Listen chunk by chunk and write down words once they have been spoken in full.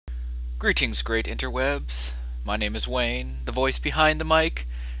Greetings, great interwebs. My name is Wayne, the voice behind the mic,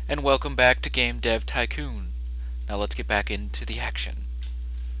 and welcome back to Game Dev Tycoon. Now let's get back into the action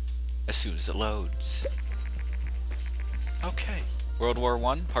as soon as it loads. Okay, World War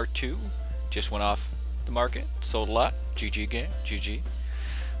I Part 2 just went off the market, sold a lot. GG game, GG.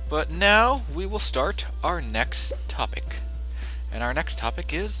 But now we will start our next topic. And our next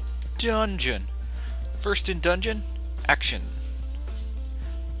topic is Dungeon. First in Dungeon, action.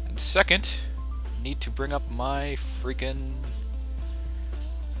 And second, need to bring up my freaking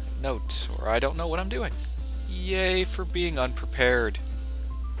notes, or I don't know what I'm doing. Yay for being unprepared.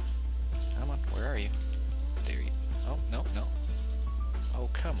 Come on, where are you? There you. Oh, no, no. Oh,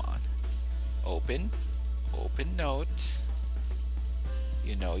 come on. Open notes.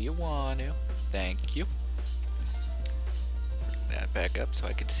 You know you want to. Thank you. Bring that back up so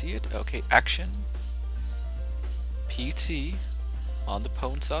I can see it. Okay, action. PT on the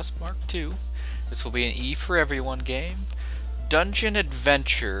Pwn Sauce Mark II. This will be an E for everyone game. Dungeon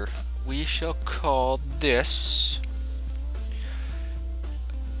Adventure. We shall call this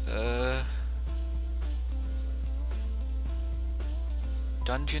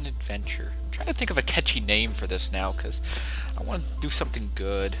Dungeon Adventure. I'm trying to think of a catchy name for this now because I want to do something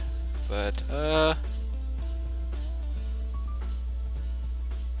good, but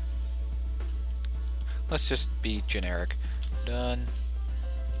let's just be generic. Dungeon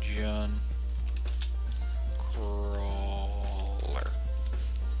Crawler,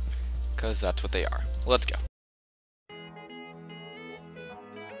 because that's what they are. Let's go.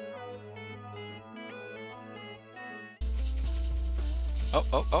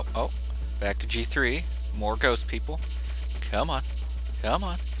 Oh. Back to G3. More ghost people. Come on. Come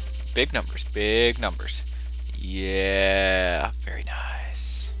on. Big numbers. Big numbers. Yeah. Very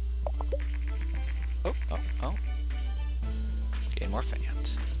nice. Oh. Gain more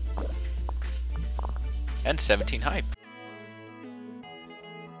fans. And 17 hype.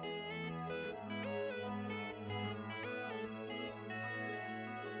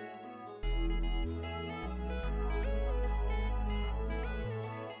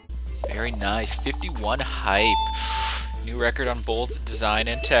 Very nice. 51 hype. New record on both design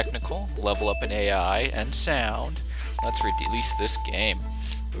and technical. Level up in AI and sound. Let's release this game.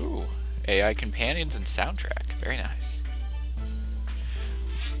 Ooh. AI companions and soundtrack. Very nice.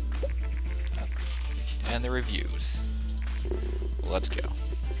 And the reviews. Let's go.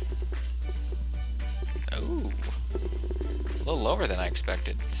 Ooh. A little lower than I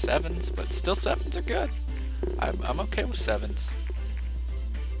expected. 7s, but still 7s are good. I'm okay with 7s.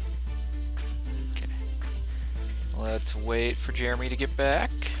 Let's wait for Jeremy to get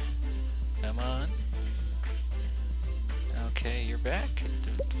back. Come on. Okay, you're back.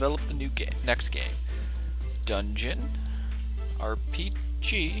 Develop the new game. Next game. Dungeon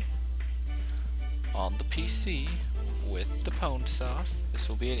RPG on the PC with the Pwn Sauce. This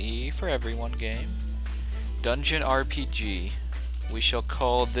will be an E for everyone game. Dungeon RPG. We shall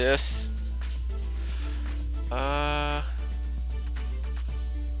call this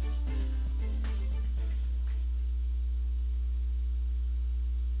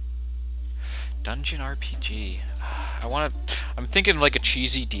Dungeon RPG. I'm thinking like a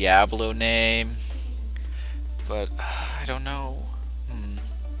cheesy Diablo name, but I don't know.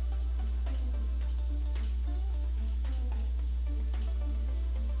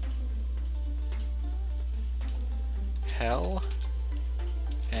 Hell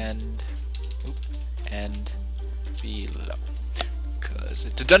and below, because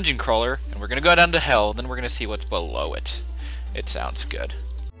it's a dungeon crawler, and we're gonna go down to hell. Then we're gonna see what's below it. It sounds good.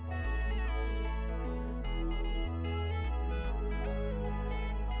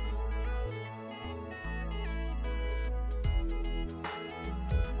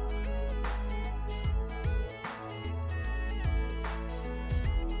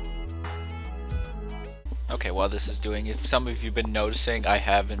 Okay, while this is doing, if some of you have been noticing, I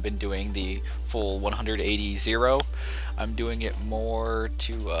haven't been doing the full 180 0. I'm doing it more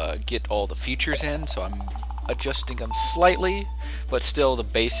to get all the features in, so I'm adjusting them slightly, but still the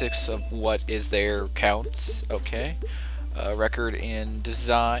basics of what is there counts. Okay, record in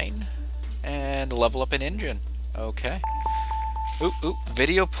design and level up in engine. Okay. Ooh,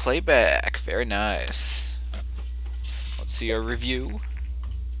 video playback. Very nice. Let's see our review.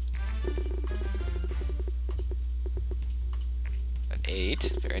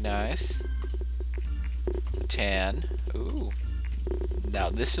 8, very nice. 10, ooh. Now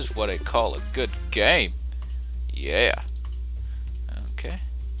this is what I call a good game. Yeah. Okay.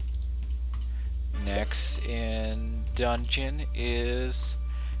 Next in Dungeon is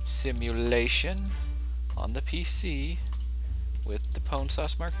Simulation on the PC with the Pwn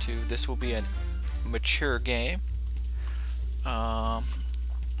Sauce Mark II. This will be a mature game.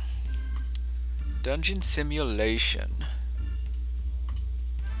 Dungeon simulation.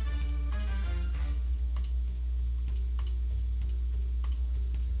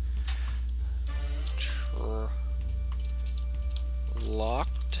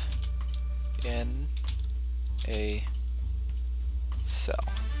 Locked in a cell.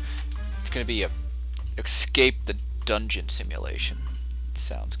 It's gonna be a escape the dungeon simulation.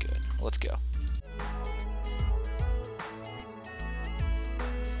 Sounds good. Let's go.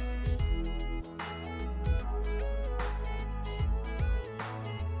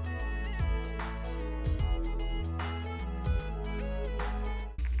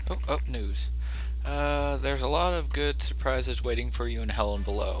 Oh, news. There's a lot of good surprises waiting for you in Hell and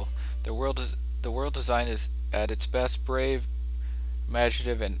Below. The world design is at its best, brave,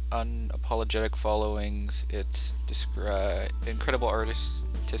 imaginative, and unapologetic followings its incredible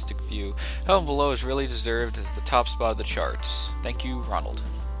artistic view. Hell and Below is really deserved as the top spot of the charts. Thank you, Ronald.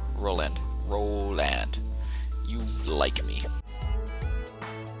 Roland. You like me.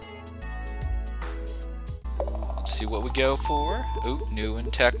 Let's see what we go for. Ooh, new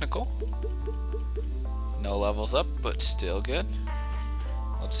and technical. No levels up, but still good.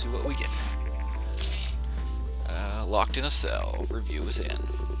 Let's see what we get. Locked in a cell. Review is in.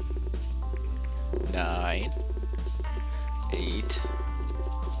 9. 8.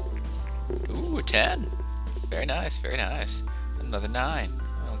 Ooh, a 10. Very nice, very nice. Another 9.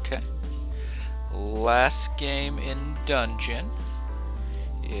 Okay. Last game in Dungeon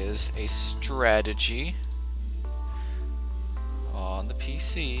is a strategy on the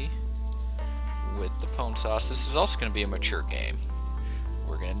PC with the Pwn Sauce. This is also going to be a mature game.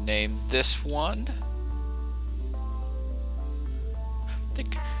 We're going to name this one. I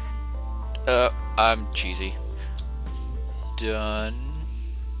think. I'm cheesy. Dungeon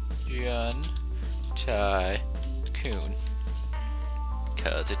Tycoon.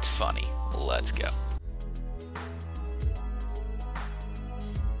 Because it's funny. Let's go.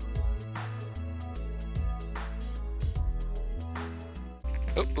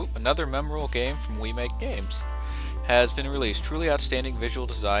 Oh, another memorable game from We Make Games has been released. Truly outstanding visual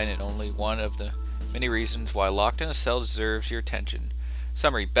design and only one of the many reasons why Locked in a Cell deserves your attention.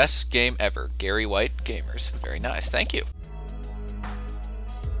 Summary: best game ever. Gary White Gamers. Very nice. Thank you.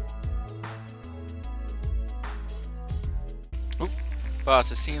 Oop.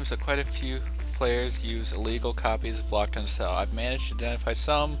 Boss, it seems that quite a few players use illegal copies of Locked in a Cell. I've managed to identify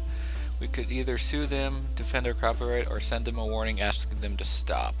some. We could either sue them, defend our copyright, or send them a warning asking them to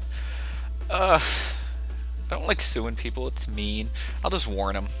stop. I don't like suing people, it's mean. I'll just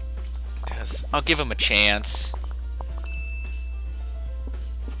warn them. Because I'll give them a chance.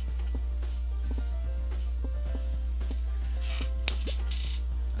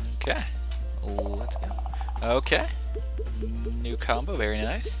 Okay. Let's go. Okay. New combo, very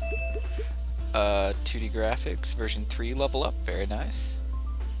nice. 2D graphics, version 3 level up, very nice.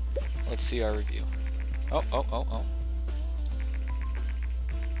 Let's see our review. Oh.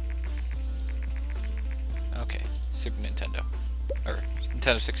 Okay, Super Nintendo. Or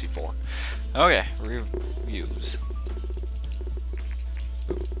Nintendo 64. Okay, reviews.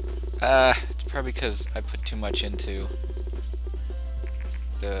 It's probably because I put too much into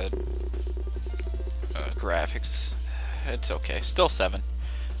the graphics. It's okay. Still 7.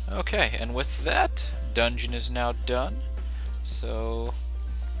 Okay, and with that, Dungeon is now done. So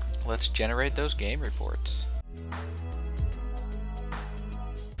let's generate those game reports.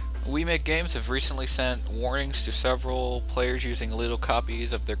 We Make Games have recently sent warnings to several players using illegal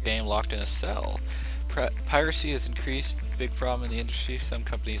copies of their game Locked in a Cell. Piracy has increased, big problem in the industry. Some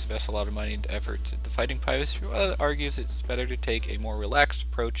companies invest a lot of money into efforts into fighting piracy, while others argues it's better to take a more relaxed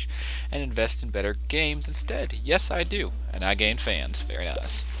approach and invest in better games instead. Yes, I do, and I gain fans. Very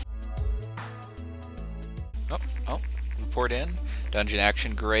nice. Oh, report in. Dungeon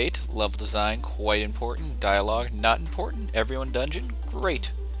action, great. Level design, quite important. Dialogue, not important. Everyone dungeon,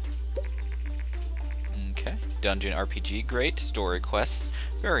 great. Okay. Dungeon RPG, great. Story quests,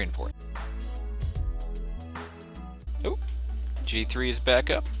 very important. Oh, G3 is back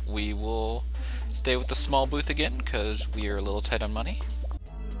up. We will stay with the small booth again because we are a little tight on money.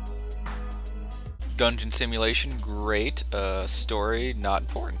 Dungeon simulation, great. Story, not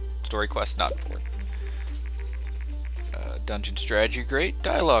important. Story quest, not important. Dungeon strategy, great.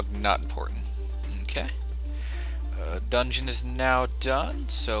 Dialogue, not important. Okay. Dungeon is now done,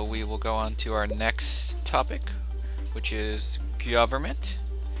 so we will go on to our next topic, which is government.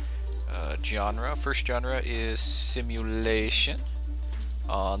 Genre. First genre is simulation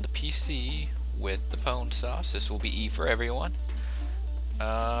on the PC with the Pwn Sauce. This will be E for everyone.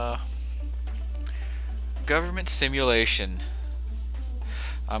 Government simulation.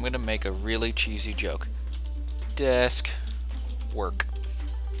 I'm gonna make a really cheesy joke. Desk work.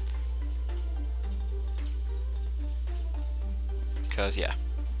 Cause yeah,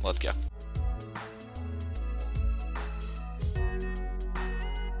 let's go.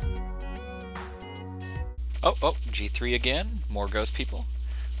 Oh, G3 again. More ghost people.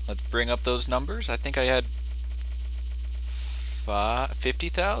 Let's bring up those numbers. I think I had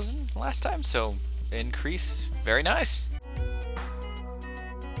 50,000 last time, so increase. Very nice.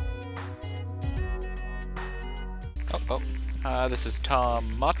 This is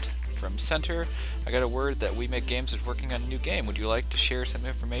Tom Mutt from Center. I got a word that We Make Games is working on a new game. Would you like to share some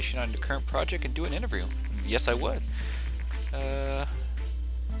information on your current project and do an interview? Yes, I would.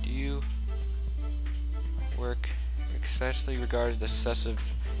 Do you work, especially regarding the excessive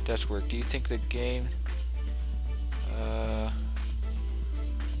desk work? Do you think the game?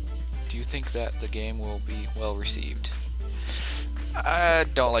 Do you think that the game will be well received? I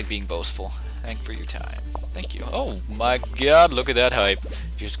don't like being boastful. Thank you for your time. Thank you. Oh my god, look at that hype.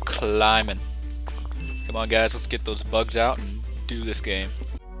 Just climbing. Come on guys, let's get those bugs out and do this game.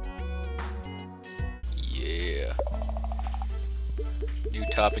 Yeah. New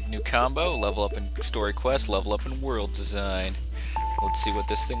topic, new combo. Level up in story quest, level up in world design. Let's see what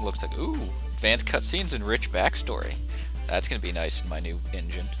this thing looks like. Ooh, advanced cutscenes and rich backstory. That's gonna be nice in my new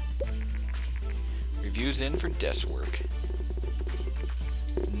engine. Reviews in for desk work.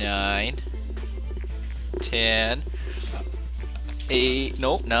 9, 10, 8,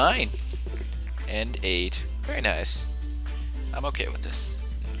 nope, 9, and 8. Very nice. I'm okay with this.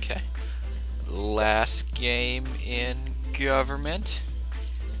 Okay. Last game in government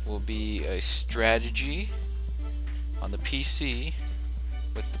will be a strategy on the PC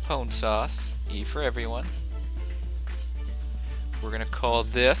with the pwn sauce. E for everyone. We're gonna call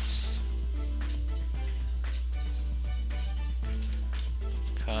this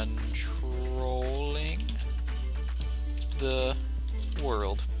Controlling the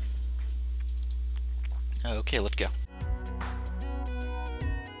World. Okay, let's go.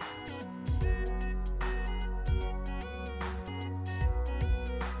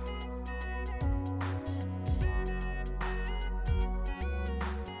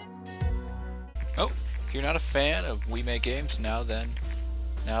 Oh, if you're not a fan of We Make Games, now then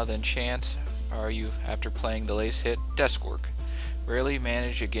chance are you after playing the latest hit Desk Work. Rarely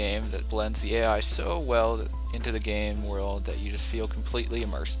manage a game that blends the AI so well into the game world that you just feel completely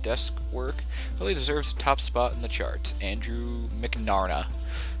immersed. Desk Work really deserves a top spot in the charts. Andrew McNarna,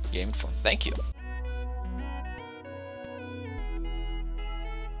 Game Informed. Thank you.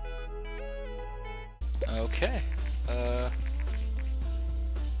 Okay.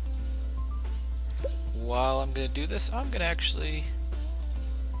 While I'm gonna do this, I'm gonna actually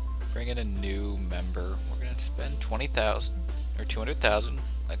bring in a new member. We're gonna spend 20,000 or 200,000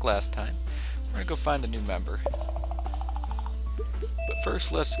 like last time. We're gonna go find a new member. But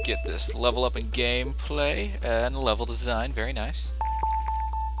first, let's get this level up in gameplay and level design. Very nice.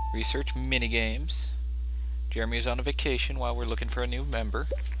 Research minigames. Jeremy is on a vacation while we're looking for a new member.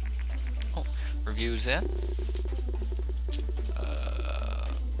 Oh, reviews in.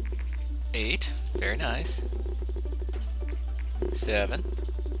 8. Very nice. 7.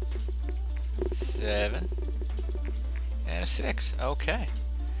 7. And a 6. Okay.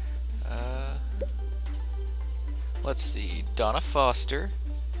 Let's see. Donna Foster,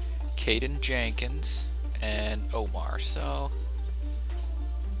 Caden Jenkins, and Omar. So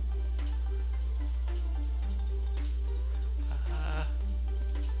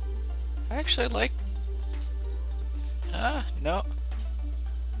I actually like no.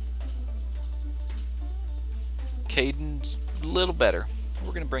 Caden's a little better.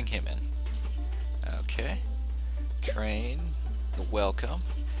 We're gonna bring him in. Okay. Train, the welcome,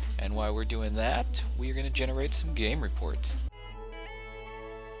 and while we're doing that, we're going to generate some game reports.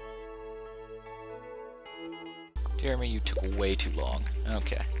 Jeremy, you took way too long.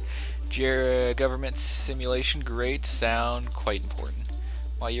 Okay. Government simulation, great. Sound, quite important.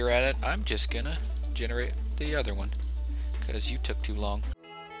 While you're at it, I'm just going to generate the other one, because you took too long.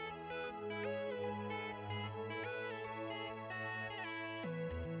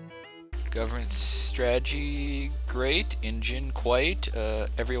 Government strategy, great. Engine, quite.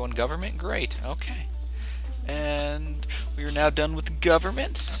 Everyone government, great. Okay. And we are now done with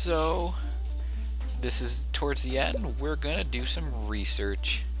government, so this is towards the end. We're gonna do some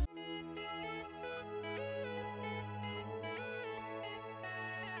research.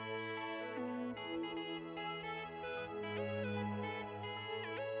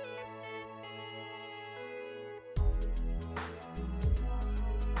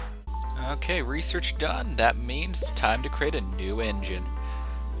 Okay, research done. That means time to create a new engine.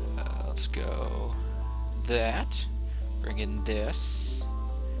 Let's go that. Bring in this.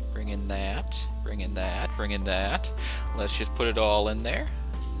 Bring in that. Bring in that. Bring in that. Let's just put it all in there.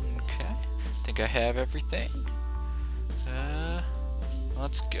 Okay. I think I have everything.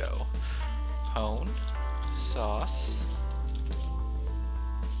 Let's go. Pone. Sauce.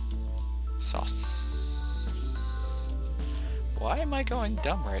 Sauce. Why am I going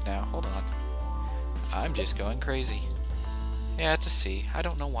dumb right now? Hold on. I'm just going crazy. Yeah, it's a C. I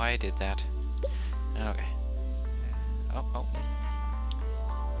don't know why I did that. Okay. Oh.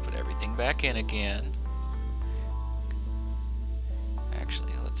 Put everything back in again.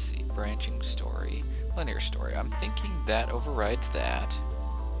 Actually, let's see. Branching story. Linear story. I'm thinking that overrides that.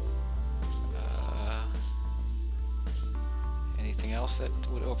 Anything else that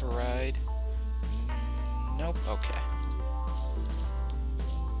would override? Nope. Okay.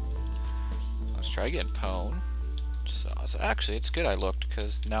 Let's try again. Pone. Sauce. Actually, it's good I looked,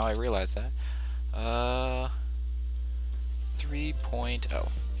 because now I realize that. 3.0.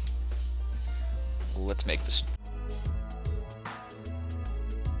 Let's make this.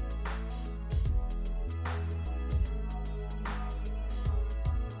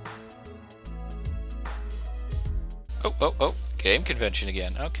 Oh. Game convention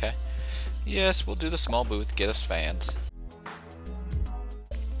again. Okay. Yes, we'll do the small booth. Get us fans.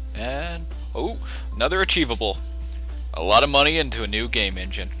 And, oh, another achievable. A lot of money into a new game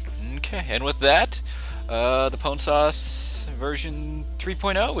engine. Okay, and with that, the Pone Sauce version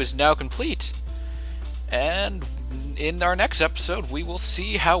 3.0 is now complete. And in our next episode, we will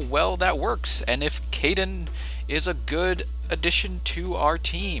see how well that works, and if Caden is a good addition to our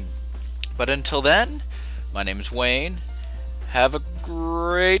team. But until then, my name is Wayne. Have a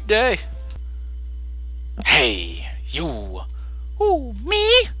great day. Hey, you. Ooh,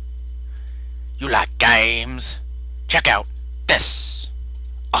 me? You like games? Check out this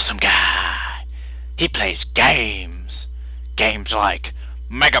awesome guy. He plays games. Games like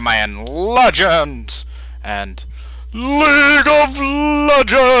Mega Man Legends and League of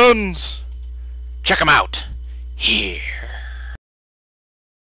Legends. Check him out here.